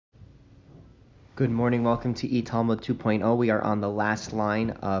Good morning. Welcome to eTalmud 2.0. We are on the last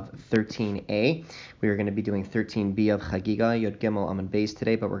line of 13a. We are going to be doing 13b of Chagiga, Yod Gimel Amud Beis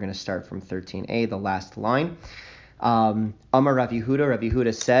today, but we're going to start from 13a, the last line. Amar Rav Yehuda. Rav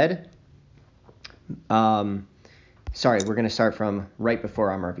Yehuda said, we're going to start from right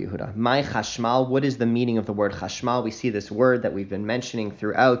before Amar Rav Yehuda. My Chashmal, what is the meaning of the word Chashmal? We see this word that we've been mentioning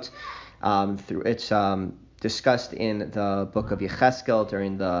throughout. It's discussed in the book of Yecheskel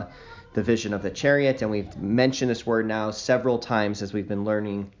during the vision of the chariot, and we've mentioned this word now several times as we've been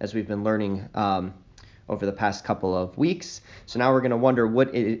learning over the past couple of weeks. So now we're going to wonder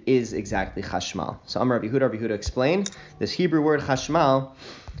what it is exactly Chashmal. So Amar Rav Yehuda explained this Hebrew word Chashmal,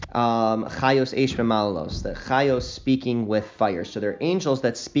 Chayos Eish V'Malalos, that Chayos speaking with fire. So they're angels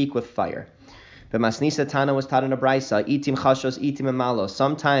that speak with fire. The Masnisa Tana was taught in a brisa, Itim Chashos, Itim Emalos.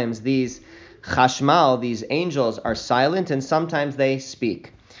 Sometimes these Chashmal, these angels, are silent, and sometimes they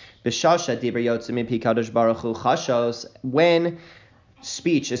speak. B'shasha dibur yotzei mipi kadosh baruch hu chashos, when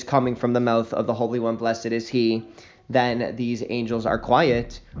speech is coming from the mouth of the Holy One, blessed is He, then these angels are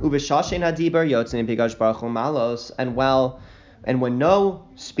quiet. Ub'shashen hadibur yotzei mipi kadosh baruch hu malos, and when no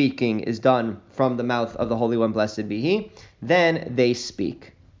speaking is done from the mouth of the Holy One, blessed be He, then they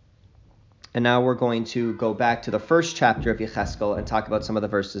speak. And now we're going to go back to the first chapter of Yecheskel and talk about some of the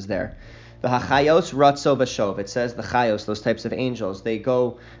verses there. The Hachayos Ratzo Vashov. It says the Chayos, those types of angels, they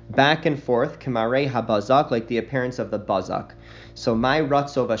go back and forth, Kemarei HaBazak, like the appearance of the Bazak. So my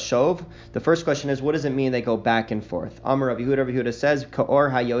Ratzo Vashov, the first question is, what does it mean they go back and forth? Amar Rav Yehuda says,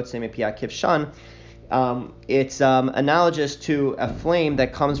 Ka'or Hayotze Mipia Kivshan. It's analogous to a flame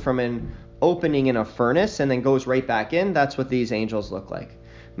that comes from an opening in a furnace and then goes right back in. That's what these angels look like.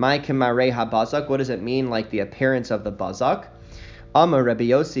 My Kemarei HaBazak, what does it mean like the appearance of the Bazak? Amar Rabbi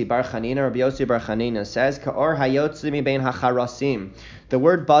Yossi Bar Chanina says, Ka'or hayotzi mibein hacharasim. The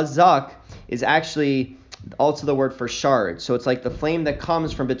word bazak is actually also the word for shard. So it's like the flame that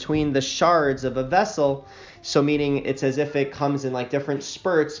comes from between the shards of a vessel. So meaning it's as if it comes in like different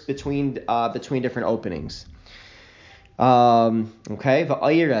spurts between different openings. Okay.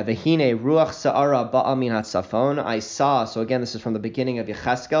 V'ayira v'hine ruach sa'ara ba'a min hatzafon. I saw. So again, this is from the beginning of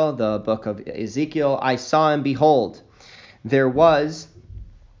Yecheskel, the book of Ezekiel. I saw and behold, there was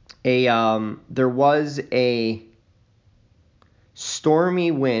a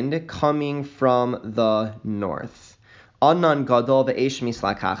stormy wind coming from the north. Anan gadol ve'esh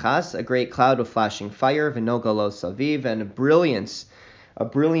mislakachas, a great cloud of flashing fire, v'nogalo saviv, and a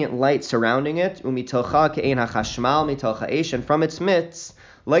brilliant light surrounding it. Umitocha ke'ein hachashmal mitocha esh, and from its midst,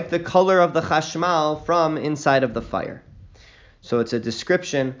 like the color of the chashmal from inside of the fire. So it's a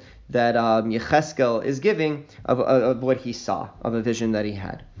description that Yecheskel is giving of what he saw, of a vision that he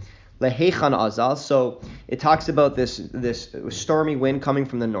had. Lehechan azal, so it talks about this stormy wind coming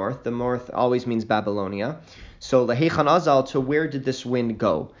from the north. The north always means Babylonia. So lehechan azal, to where did this wind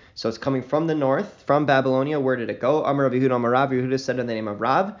go? So it's coming from the north, from Babylonia. Where did it go? Amar Rav Yehuda, Amar Rav Yehuda said in the name of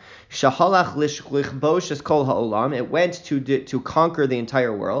Rav, Shahalach lichbosh es kol ha'olam. It went to conquer the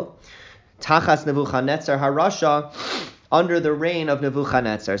entire world. Tachas Nebuchadnezzar harasha, under the reign of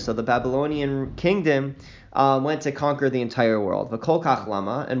Nebuchadnezzar. So the Babylonian kingdom went to conquer the entire world. V'kol kach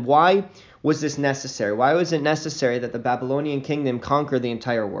lama, and why was this necessary? Why was it necessary that the Babylonian kingdom conquer the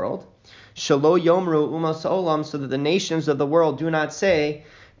entire world? Shelo yomru umas olam, so that the nations of the world do not say,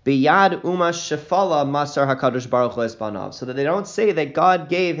 biyad umas shefala masar hakadosh baruch hu es banav, so that they don't say that God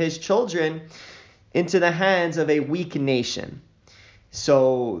gave His children into the hands of a weak nation.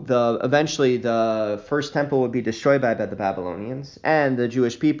 So eventually the first temple would be destroyed by the Babylonians, and the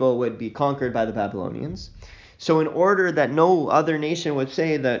Jewish people would be conquered by the Babylonians. So in order that no other nation would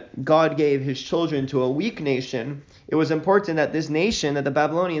say that God gave His children to a weak nation, it was important that this nation, that the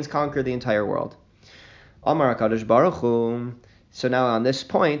Babylonians, conquer the entire world. Amar HaKadosh Baruch Hu. So now on this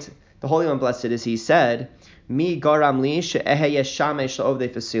point, the Holy One, blessed is He, said, Mi garam li she'eheye shamesh la'ovdei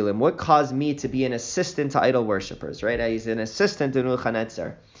fasilim. What caused me to be an assistant to idol worshippers, right? He's an assistant to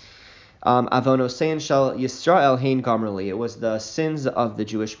Nebuchadnezzar. Avonosein shel Yisrael hein gamrli. It was the sins of the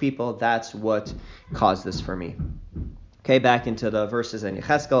Jewish people. That's what caused this for me. Okay, back into the verses in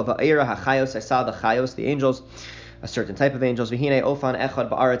Yecheskel. Va'ira hachayos, I saw the chayos, the angels, a certain type of angels. V'hine ofan echad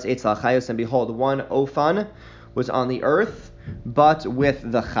ba'aretz eitz la'chayos, and behold, one ofan was on the earth, but with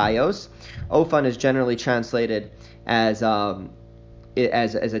the chayos. Ofan is generally translated as a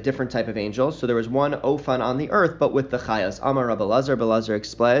different type of angel. So there was one Ofan on the earth, but with the chayos. Amar Rabbi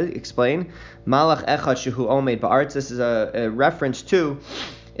Elazar explain, Malach echad shehu omed ba'aretz. This is a reference to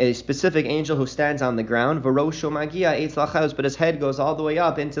a specific angel who stands on the ground. V'rosho magia eitz la'chayos, but his head goes all the way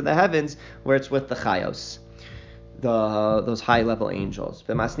up into the heavens, where it's with the chayos. those high level angels.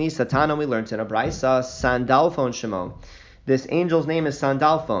 B'masni Satana, we learned in a brisa, Sandalphon Shemo. This angel's name is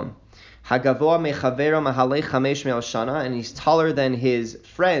Sandalphon. Hagavoa mechavero mahalei chamesh me'al shana, and he's taller than his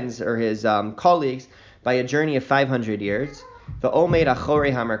friends or his colleagues by a journey of 500 years. The Omeid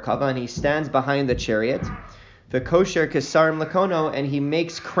achorei hamerkava, and he stands behind the chariot. The kosher kesarim lakono, and he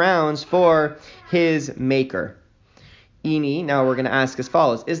makes crowns for his maker. Ini, now we're going to ask as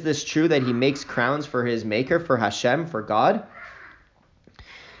follows: is this true that he makes crowns for his maker, for Hashem, for God?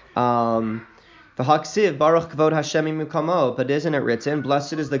 V'haksiv baruch kavod Hashem imukamo, but isn't it written,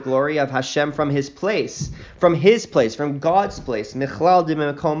 blessed is the glory of Hashem from his place, from God's place, michlal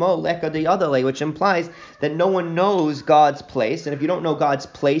dimikomo leka deyadale, which implies that no one knows God's place, and if you don't know God's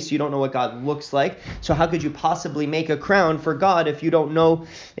place, you don't know what God looks like. So how could you possibly make a crown for God if you don't know,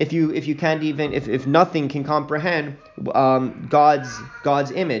 if you can't even, if nothing can comprehend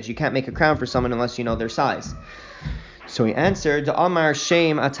God's image? You can't make a crown for someone unless you know their size. So he answered, Amar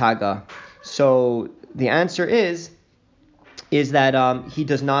Shem Ataga. So the answer is that he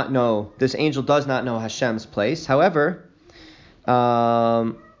does not know, this angel does not know Hashem's place. However,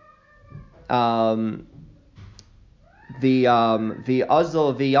 the Azal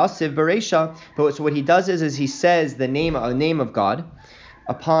v'Yasiv Beresha, but so what he does is he says the name of God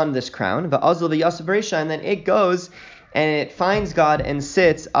upon this crown, V'Azal v'Yasiv Beresha, and then it goes and it finds God and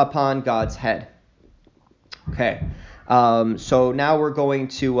sits upon God's head. Okay. So now we're going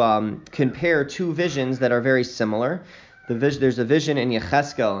to compare two visions that are very similar. There's a vision in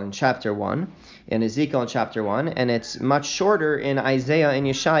Yecheskel in chapter 1, in Ezekiel in chapter 1, and it's much shorter in Isaiah and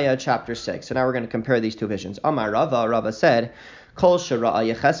Yeshaya chapter 6. So now we're going to compare these two visions. Amar Rava said, Kol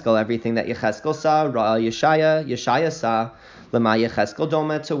shera'a Yecheskel, everything that Yecheskel saw, ra'a Yeshaya saw, lema Yecheskel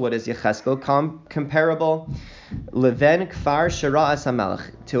doma, to what is Yecheskel comparable? Leven kfar shera'as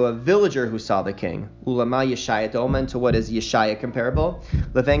hamelech, to a villager who saw the king. Ulama Yeshaya domen, to what is Yeshaya comparable?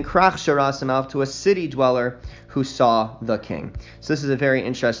 Leven krach shera'as hamelech, to a city dweller who saw the king. So this is a very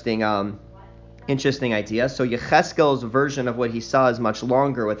interesting idea. So Yecheskel's version of what he saw is much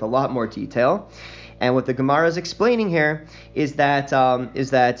longer with a lot more detail. And what the Gemara is explaining here is that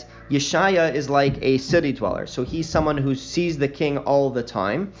Yeshaya is like a city dweller. So he's someone who sees the king all the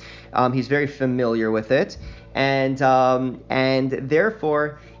time. He's very familiar with it, and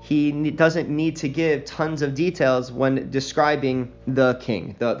therefore he doesn't need to give tons of details when describing the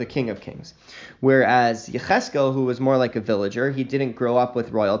king, the King of Kings. Whereas Yecheskel, who was more like a villager, he didn't grow up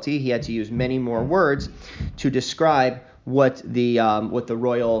with royalty. He had to use many more words to describe what the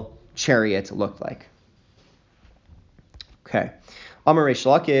royal chariot looked like. Okay. Amar Reish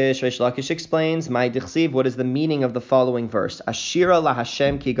Lakish explains, "My dichsiv, what is the meaning of the following verse? Ashira la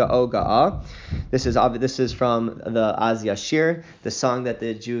Hashem ki ga'o ga'a." This is from the Az Yashir, the song that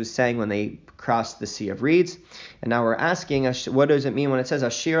the Jews sang when they crossed the Sea of Reeds. And now we're asking, what does it mean when it says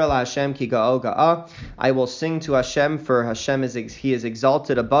Ashira la Hashem ki ga'o ga'a? I will sing to Hashem, for Hashem he is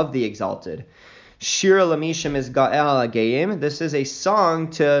exalted above the exalted. Shira Lamishim is Ga'el Agayim. This is a song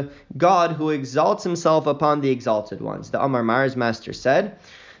to God who exalts himself upon the exalted ones. The Amar Mar's master said,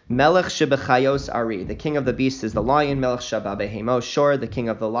 Melech Shebechayos Ari. The king of the beasts is the lion. Melech Sheba Behemos Shor. The king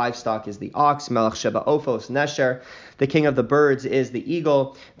of the livestock is the ox. Melech Sheba Ophos Nesher. The king of the birds is the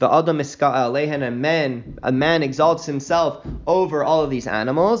eagle. The Adam Miska'el Lehen. A man exalts himself over all of these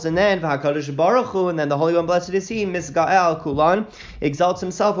animals. And then V'Hakadosh Baruch Hu, and then the Holy One, blessed is He, Misga'el Kulan, exalts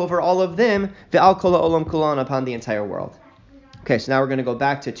himself over all of them. Ve'al Kol Olam Kulan, upon the entire world. Okay, so now we're going to go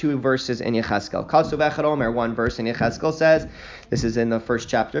back to two verses in Yecheskel. Kasuv Echad Omer, one verse in Yecheskel says, this is in the first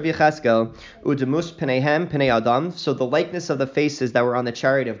chapter of Yecheskel, Udemus Pneihem Pnei Adam. So the likeness of the faces that were on the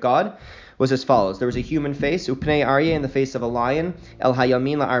chariot of God was as follows. There was a human face, Upnei Aryeh, in the face of a lion, El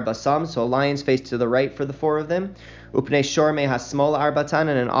Hayamin La'arbasam, so a lion's face to the right for the four of them, Upnei Shor Me Hasmol La'arbatan,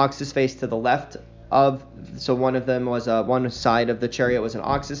 and an ox's face to the left of, so one of them was one side of the chariot was an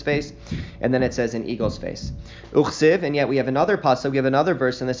ox's face, and then it says an eagle's face. Uchsiv, and yet we have another pasuk, we have another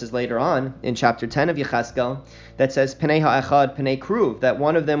verse, and this is later on in chapter 10 of Yecheskel, that says Pnei ha'echad Pnei kruv, that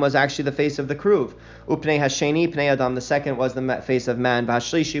one of them was actually the face of the kruv. Upnei hasheni Pnei adam, the second was the face of man.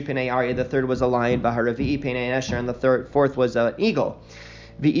 V'hashlishi Pnei aryeh, the third was a lion. V'haravi'i Pnei nesher, and the fourth was an eagle.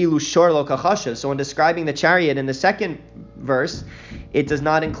 V'ilu shor lo kachashav. So when describing the chariot in the second verse, it does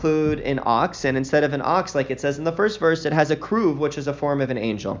not include an ox, and instead of an ox, like it says in the first verse, it has a kruv, which is a form of an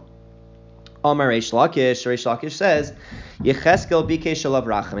angel. Amar Reish Lakish says, Yecheskel bikesh alav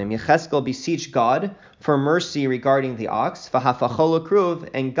rachamim. Yecheskel beseech God for mercy regarding the ox. V'hafachol kruv,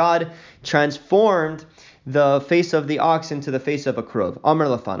 and God transformed the face of the ox into the face of a kruv. Amar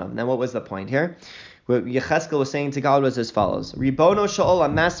lafanav. Now what was the point here? What Yecheskel was saying to God was as follows: Ribono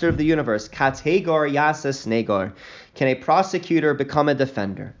Sha'olam, Master of the universe, Kategor Yasas Negor. Can a prosecutor become a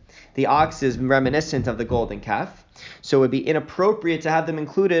defender? The ox is reminiscent of the golden calf, so it would be inappropriate to have them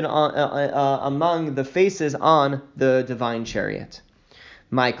included among the faces on the divine chariot.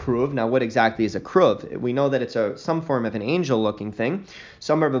 My kruv. Now, what exactly is a kruv? We know that it's some form of an angel-looking thing.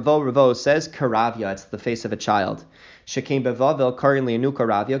 Some Ravo says karavya. It's the face of a child. Shekem bevavel currently a new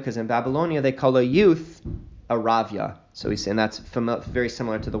karavya, because in Babylonia they call a youth a ravya. So he's saying that's very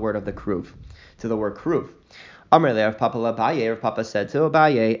similar to the word of the kruv, to the word kruv. Amr le Rav Papa l'Abaye. Rav Papa said to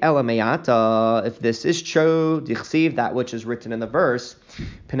Abaye, Ela meyata, if this is true, dichsiv, that which is written in the verse,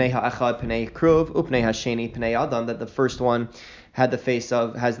 Pnei ha'achad pnei kruv, upnei ha'sheni pnei adam, that the first one has the face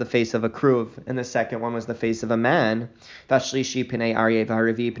of a kruv, and the second one was the face of a man. Vashlishi pnei aryeh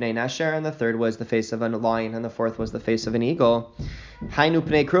v'haravi pnei nasher, and the third was the face of a lion, and the fourth was the face of an eagle. Hainu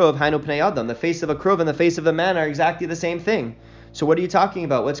pnei kruv, hainu pnei adam. The face of a kruv and the face of a man are exactly the same thing. So what are you talking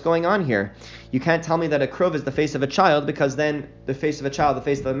about? What's going on here? You can't tell me that a kruv is the face of a child, because then the face of a child, the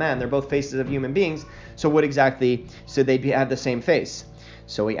face of a man, they're both faces of human beings. So what exactly? So they'd have the same face.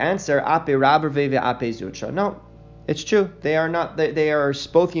 So we answer, ape raberve ape zutra. No. It's true. They are not. They are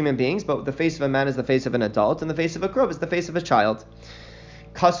both human beings, but the face of a man is the face of an adult, and the face of a kruv is the face of a child.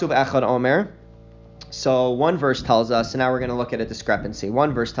 Kasuv echad omer. So one verse tells us, and now we're going to look at a discrepancy.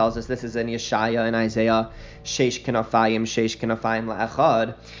 One verse tells us, this is in Yeshaya and Isaiah, sheish kenafayim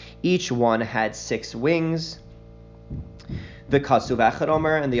la'echad. Each one had 6 wings. The kasuv echad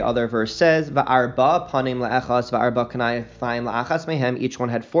omer, and the other verse says, va'arba panim la'echas, va'arba kenafayim la'achas mehem. Each one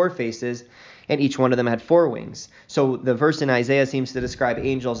had 4 faces, and each one of them had 4 wings. So the verse in Isaiah seems to describe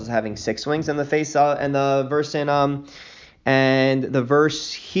angels as having 6 wings in the face, and the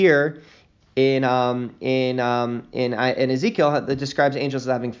verse here in Ezekiel that describes angels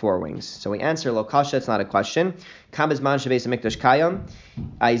as having 4 wings. So we answer lo kasha. It's not a question.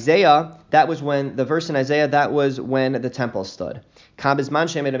 Isaiah, that was when the verse in Isaiah, that was when the temple stood. But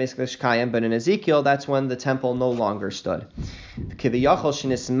in Ezekiel, that's when the temple no longer stood. And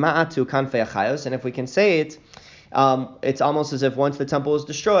if we can say it, it's almost as if once the temple was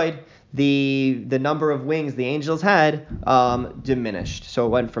destroyed, the number of wings the angels had diminished. So it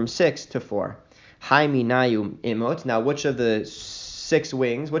went from 6 to 4. Now, which of the 6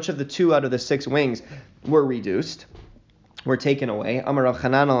 wings, which of the 2 out of the 6 wings were reduced, were taken away? Amar Rav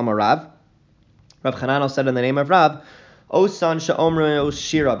Chananel Amar Rav. Rav Chananel said in the name of Rav, Osan she'omru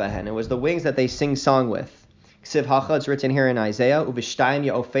shira behen. It was the wings that they sing song with. Ksiv hacha, it's written here in Isaiah, Uvishtaim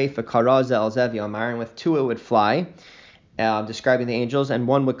ya'ofef v'kara ze'el zev yomar, and with 2 it would fly, describing the angels, and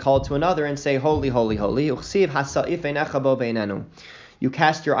one would call to another and say, Holy, holy, holy. Uchsiv hasa'if einecha bo beinenu. You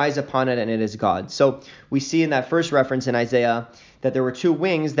cast your eyes upon it, and it is God. So we see in that first reference in Isaiah that there were 2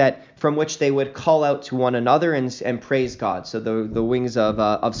 wings that from which they would call out to one another and praise God. So the wings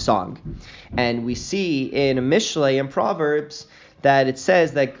of song. And we see in Mishlei and Proverbs that it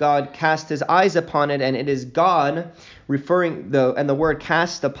says that God cast his eyes upon it, and it is God, and the word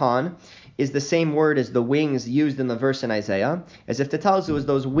cast upon is the same word as the wings used in the verse in Isaiah, as if to tell us it was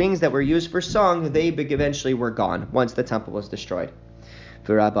those wings that were used for song, they eventually were gone once the temple was destroyed.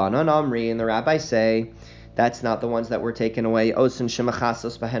 V'Rabbanan Amri, and the rabbis say, that's not the ones that were taken away. Osin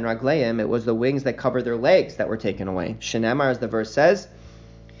shemachasos b'hen ragleim. It was the wings that covered their legs that were taken away. Shenemar, as the verse says,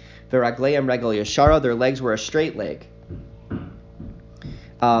 v'ragleim regel yashara. Their legs were a straight leg.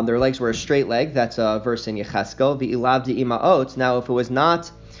 Their legs were a straight leg. That's a verse in Yecheskel. V'ilav di'imaot. Now, if it was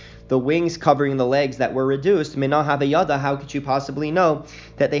not the wings covering the legs that were reduced, minah havayada, how could you possibly know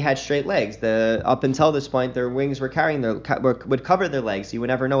that they had straight legs? Up until this point, their wings would cover their legs. You would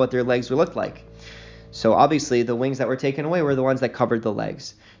never know what their legs would look like. So obviously, the wings that were taken away were the ones that covered the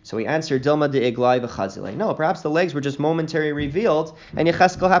legs. So we answer, Dilma de iglai v'chazile. No, perhaps the legs were just momentarily revealed, and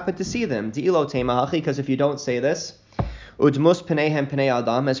Yecheskel happened to see them. Di'ilo teimahachi, because if you don't say this, Udmus pneihem pnei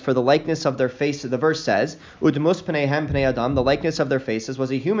adam, as for the likeness of their face, the verse says, Udmus pneihem pnei adam, the likeness of their faces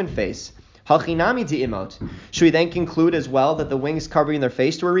was a human face. Hachinami di'imot. Should we then conclude as well that the wings covering their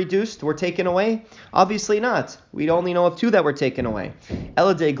face were reduced, were taken away? Obviously not. We only know of 2 that were taken away.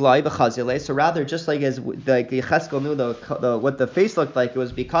 Ela de glai b'chazile. So rather, just like Yecheskel knew what the face looked like, it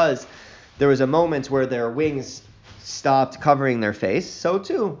was because there was a moment where their wings stopped covering their face. So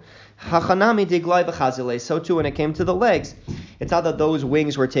too, Hachanami diglai b'chazile. So too, when it came to the legs, it's not that those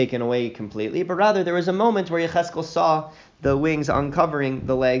wings were taken away completely, but rather there was a moment where Yecheskel saw the wings uncovering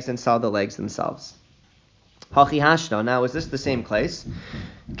the legs and saw the legs themselves. Hachi hashno. Now, is this the same case?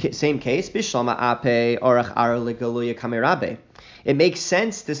 Same case. Bishlama ape orach ar legaluya kamerabe. It makes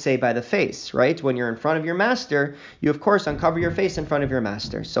sense to say by the face, right? When you're in front of your master, you of course uncover your face in front of your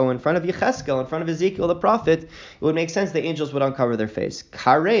master. So in front of Yecheskel, in front of Ezekiel the prophet, it would make sense the angels would uncover their face.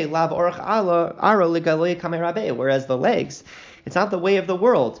 Kare lav orach aro ligalei kamerabe. Whereas the legs, it's not the way of the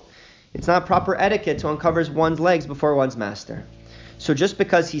world. It's not proper etiquette to uncover one's legs before one's master. So just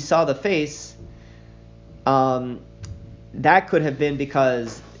because he saw the face, that could have been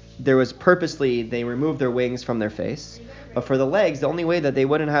because there was purposely, they removed their wings from their face. But for the legs, the only way that they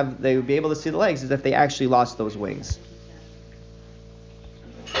would be able to see the legs is if they actually lost those wings.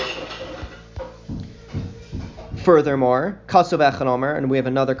 Furthermore, Kasov Echad Omer, and we have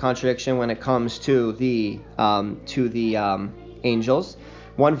another contradiction when it comes to the angels.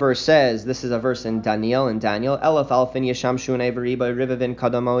 One verse says, this is a verse in Daniel, Elef alfin yesham shunei v'riba rivavin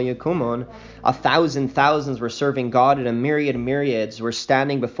kadamo yakumun. 1,000 thousands were serving God, and a myriads were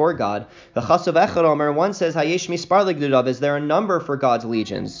standing before God. The Chasov Echad Omer, one says, Hayesh mispar legdudav, is there a number for God's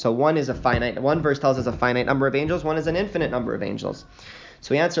legions? So one verse tells us a finite number of angels, one is an infinite number of angels.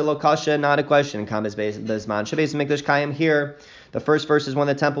 So we answer lo kasha, not a question. Here, the first verse is when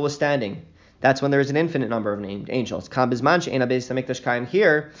the temple was standing. That's when there is an infinite number of angels.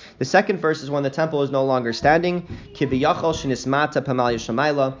 Here, the second verse is when the temple is no longer standing. The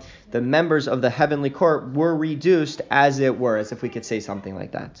members of the heavenly court were reduced, as it were, as if we could say something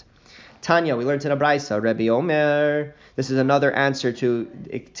like that. Tanya, we learned in a Braisa, Rebbe Omer. This is another answer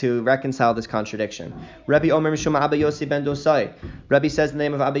to reconcile this contradiction. Rebbe Omer Mishum Abba Yossi ben Dosai. Rebbe says the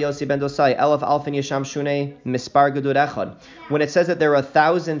name of Abba Yossi ben Dosai, Elef Alfin Yesham Shunei Mispar Gedur Echad. When it says that there are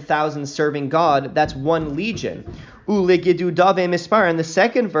 1,000 serving God, that's one legion. Ule Gedu Dave Mispar. And the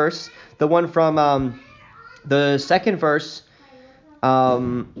second verse, the one from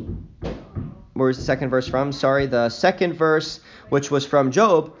where's the second verse from? Sorry, the second verse, which was from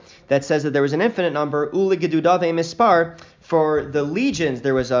Job, that says that there was an infinite number, Ule Gedudave Mispar. For the legions,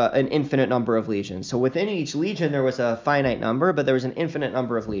 there was an infinite number of legions. So within each legion, there was a finite number, but there was an infinite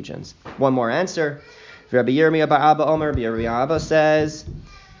number of legions. One more answer. Rabbi Yirmiyah Ba'aba Omer, Rabbi Yirmiyah says,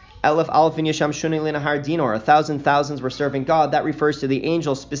 Elef Alfin Yesham Shunei Linahar Dinor. 1,000 thousands were serving God. That refers to the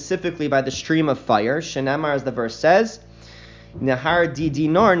angels specifically by the stream of fire. Shenemar, as the verse says, Nahar di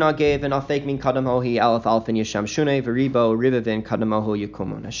dinar nagev and afek min kadamohi alaf alfin yesham shunei v'ribo ribavin kadamohu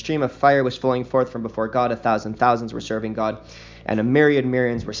yukumun. A stream of fire was flowing forth from before God. 1,000 thousands were serving God, and a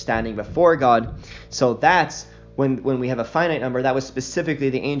myriads were standing before God. So that's when we have a finite number. That was specifically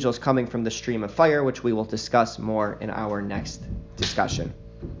the angels coming from the stream of fire, which we will discuss more in our next discussion.